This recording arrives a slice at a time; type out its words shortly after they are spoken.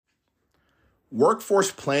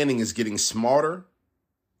Workforce planning is getting smarter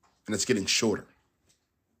and it's getting shorter.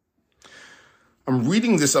 I'm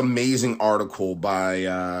reading this amazing article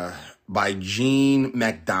by Jean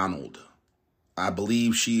MacDonald. I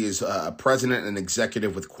believe she is a president and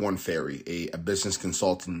executive with Korn Ferry, a business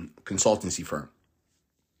consultancy firm.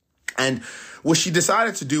 And what she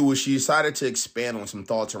decided to do was she decided to expand on some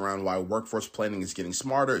thoughts around why workforce planning is getting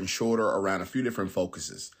smarter and shorter around a few different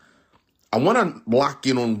focuses. I want to lock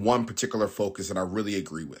in on one particular focus that I really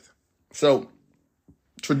agree with. So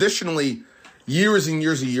traditionally, years and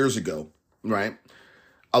years ago, right,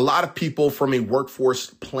 a lot of people from a workforce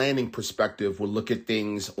planning perspective would look at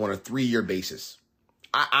things on a 3-year basis.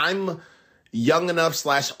 I'm young enough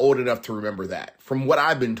 / old enough to remember that. From what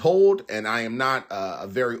I've been told, and I am not a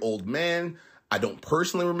very old man, I don't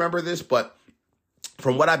personally remember this, but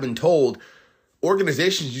from what I've been told,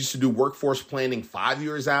 organizations used to do workforce planning 5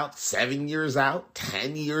 years out, 7 years out,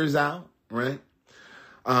 10 years out, right?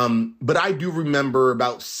 But I do remember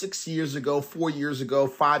about 6 years ago, 4 years ago,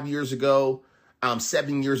 5 years ago,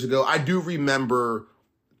 7 years ago, I do remember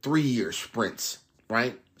 3-year sprints,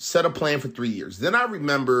 right? Set a plan for 3 years. Then I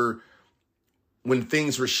remember when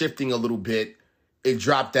things were shifting a little bit, it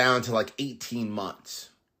dropped down to like 18 months.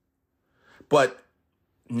 But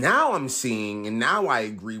now I'm seeing, and now I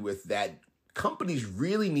agree with that, companies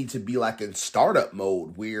really need to be like in startup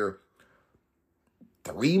mode where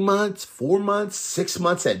 3 months, 4 months, 6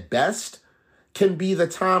 months at best can be the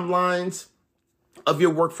timelines of your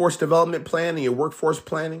workforce development plan and your workforce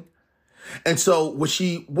planning. And so what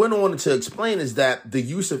she went on to explain is that the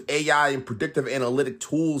use of AI and predictive analytic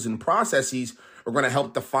tools and processes are going to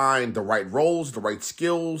help define the right roles, the right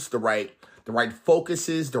skills, the right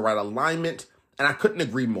focuses, the right alignment. And I couldn't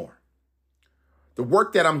agree more. The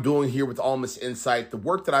work that I'm doing here with Almas Insight, the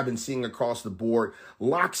work that I've been seeing across the board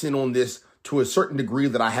locks in on this to a certain degree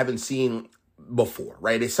that I haven't seen before,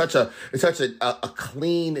 right? It's such a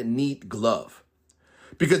clean, neat glove.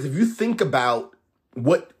 Because if you think about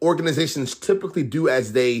what organizations typically do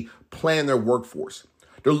as they plan their workforce,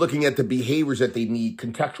 they're looking at the behaviors that they need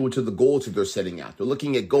contextual to the goals that they're setting out. They're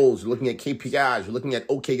looking at goals. They're looking at KPIs. They're looking at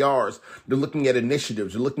OKRs. They're looking at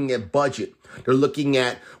initiatives. They're looking at budget. They're looking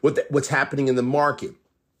at what's happening in the market.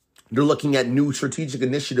 They're looking at new strategic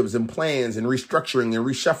initiatives and plans and restructuring and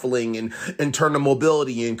reshuffling and internal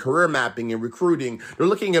mobility and career mapping and recruiting. They're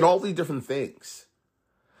looking at all these different things.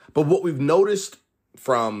 But what we've noticed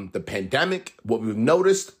from the pandemic, what we've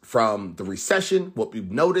noticed from the recession, what we've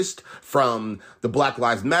noticed from the Black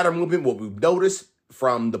Lives Matter movement, what we've noticed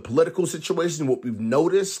from the political situation, what we've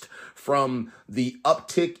noticed from the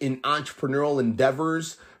uptick in entrepreneurial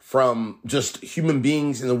endeavors from just human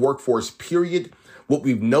beings in the workforce, period, what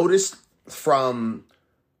we've noticed from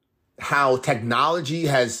how technology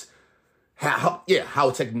has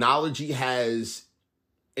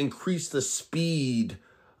increased the speed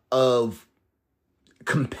of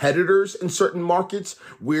competitors in certain markets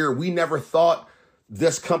where we never thought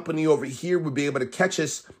this company over here would be able to catch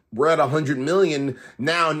us. We're at 100 million.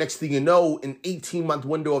 Now, next thing you know, an 18-month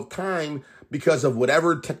window of time, because of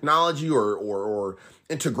whatever technology or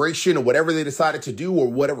integration or whatever they decided to do or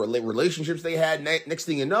whatever relationships they had, next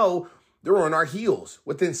thing you know, they're on our heels.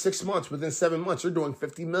 Within 6 months, within 7 months, they're doing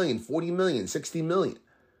 50 million, 40 million, 60 million,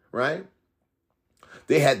 right?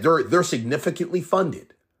 They're significantly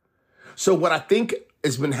funded. So what I think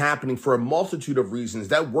has been happening for a multitude of reasons,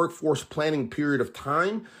 that workforce planning period of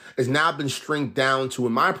time has now been stringed down to,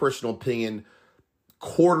 in my personal opinion,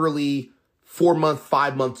 quarterly, 4-month,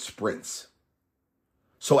 5-month sprints.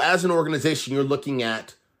 So as an organization, you're looking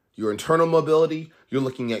at your internal mobility, you're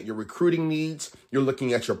looking at your recruiting needs, you're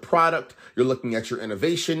looking at your product, you're looking at your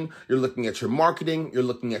innovation, you're looking at your marketing, you're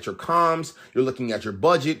looking at your comms, you're looking at your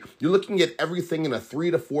budget, you're looking at everything in a 3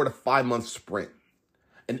 to 4 to 5 month sprint.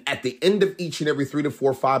 And at the end of each and every 3 to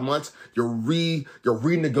 4 or 5 months, you're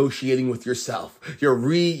renegotiating with yourself. You're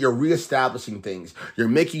reestablishing things. You're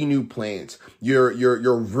making new plans. You're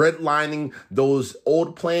redlining those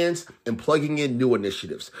old plans and plugging in new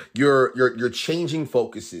initiatives. You're changing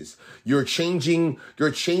focuses. You're changing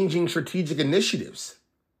strategic initiatives.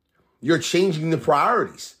 You're changing the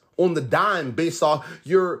priorities on the dime based off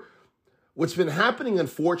what's been happening,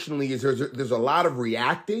 unfortunately, is there's a lot of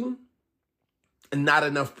reacting and not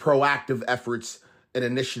enough proactive efforts and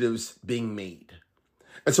initiatives being made.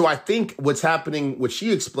 And so I think what's happening, what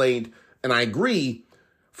she explained, and I agree,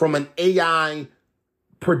 from an AI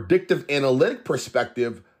predictive analytic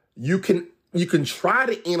perspective, you can try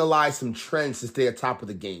to analyze some trends to stay at top of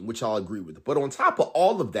the game, which I'll agree with. But on top of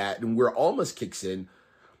all of that, and where Almas kicks in,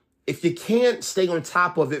 if you can't stay on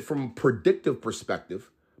top of it from a predictive perspective,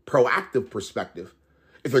 proactive perspective,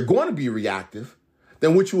 If you're going to be reactive,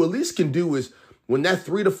 then what you at least can do is when that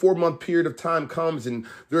 3 to 4 month period of time comes and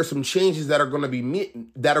there are some changes that are going to be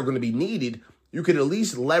needed, you can at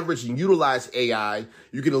least leverage and utilize AI.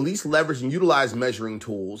 You can at least leverage and utilize measuring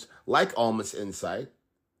tools like Almas Insight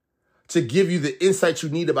to give you the insights you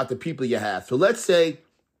need about the people you have. So let's say,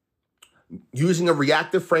 using a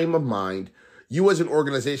reactive frame of mind, you as an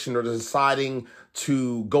organization are deciding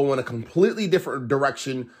to go in a completely different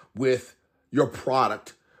direction with your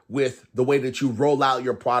product, with the way that you roll out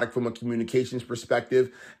your product from a communications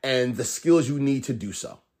perspective and the skills you need to do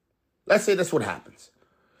so. Let's say that's what happens.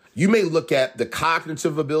 You may look at the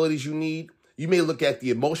cognitive abilities you need. You may look at the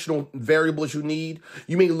emotional variables you need.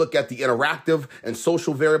 You may look at the interactive and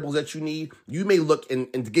social variables that you need. You may look,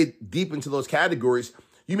 and to get deep into those categories,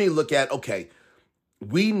 you may look at, okay,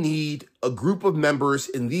 we need a group of members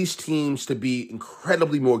in these teams to be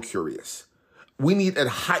incredibly more curious. We need a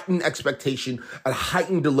heightened expectation, a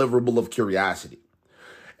heightened deliverable of curiosity.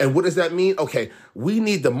 And what does that mean? Okay, we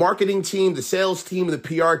need the marketing team, the sales team, the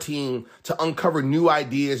PR team to uncover new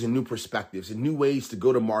ideas and new perspectives and new ways to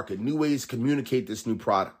go to market, new ways to communicate this new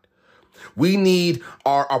product. We need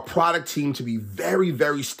our product team to be very,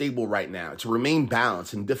 very stable right now, to remain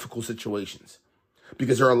balanced in difficult situations,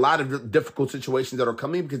 because there are a lot of difficult situations that are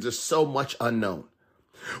coming because there's so much unknown.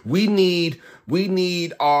 We need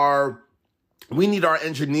our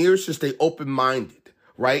engineers to stay open-minded,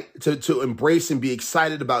 right? To embrace and be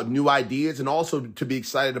excited about new ideas and also to be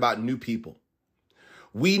excited about new people.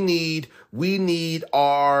 We need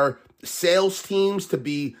our sales teams to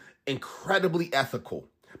be incredibly ethical,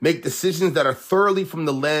 make decisions that are thoroughly from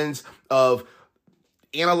the lens of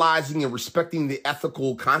analyzing and respecting the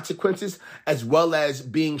ethical consequences, as well as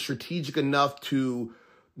being strategic enough to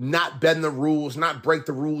not bend the rules, not break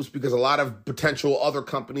the rules, because a lot of potential other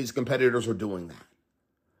companies, competitors are doing that.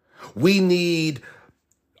 We need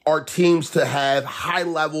our teams to have high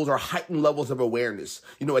levels or heightened levels of awareness,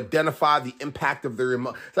 identify the impact of their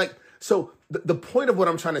so the point of what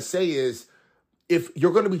I'm trying to say is, if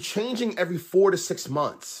you're going to be changing every 4 to 6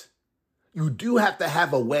 months, you do have to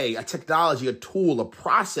have a way, a technology, a tool, a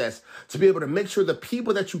process to be able to make sure the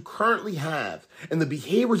people that you currently have and the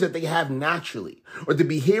behaviors that they have naturally, or the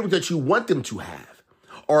behaviors that you want them to have,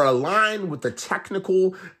 are aligned with the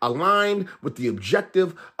technical, aligned with the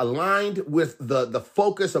objective, aligned with the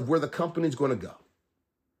focus of where the company is going to go.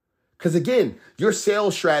 Because again, your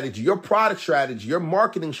sales strategy, your product strategy, your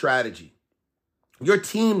marketing strategy, your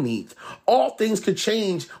team needs, all things could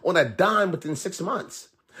change on a dime within 6 months.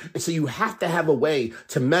 And so you have to have a way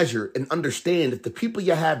to measure and understand if the people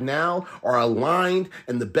you have now are aligned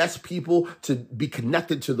and the best people to be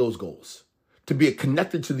connected to those goals, to be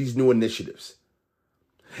connected to these new initiatives.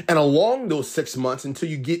 And along those 6 months, until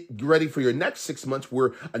you get ready for your next 6 months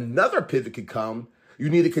where another pivot could come, you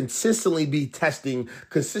need to consistently be testing,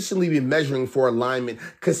 consistently be measuring for alignment,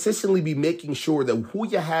 consistently be making sure that who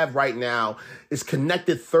you have right now is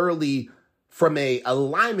connected thoroughly from a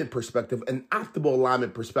alignment perspective, an optimal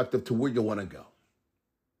alignment perspective to where you want to go.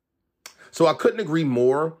 So I couldn't agree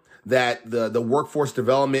more that the workforce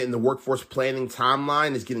development and the workforce planning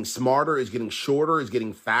timeline is getting smarter, is getting shorter, is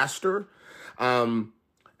getting faster. And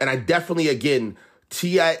I definitely, again,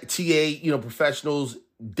 TA, professionals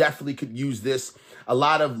definitely could use this. A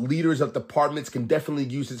lot of leaders of departments can definitely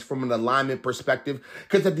use this from an alignment perspective.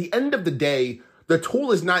 Because at the end of the day, the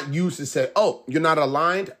tool is not used to say, oh, you're not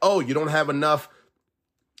aligned. Oh, you don't have enough,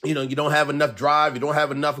 you don't have enough drive. You don't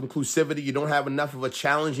have enough inclusivity. You don't have enough of a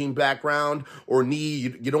challenging background or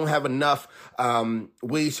need. You don't have enough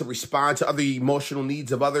ways to respond to other emotional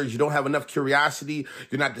needs of others. You don't have enough curiosity.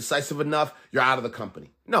 You're not decisive enough. You're out of the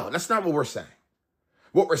company. No, that's not what we're saying.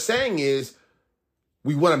 What we're saying is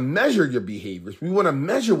we want to measure your behaviors. We want to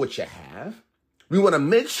measure what you have. We want to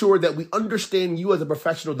make sure that we understand you as a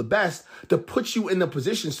professional the best to put you in the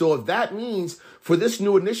position. So if that means for this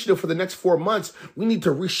new initiative for the next 4 months, we need to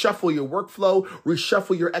reshuffle your workflow,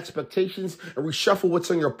 reshuffle your expectations, and reshuffle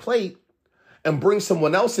what's on your plate and bring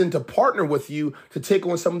someone else in to partner with you to take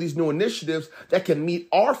on some of these new initiatives that can meet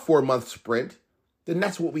our 4-month sprint, then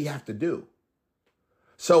that's what we have to do.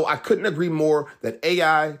 So I couldn't agree more that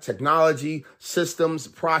AI, technology, systems,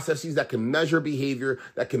 processes that can measure behavior,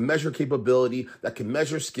 that can measure capability, that can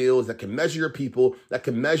measure skills, that can measure your people, that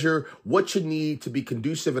can measure what you need to be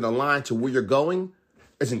conducive and aligned to where you're going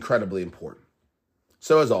is incredibly important.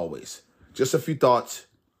 So as always, just a few thoughts,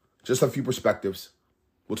 just a few perspectives.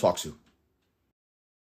 We'll talk soon.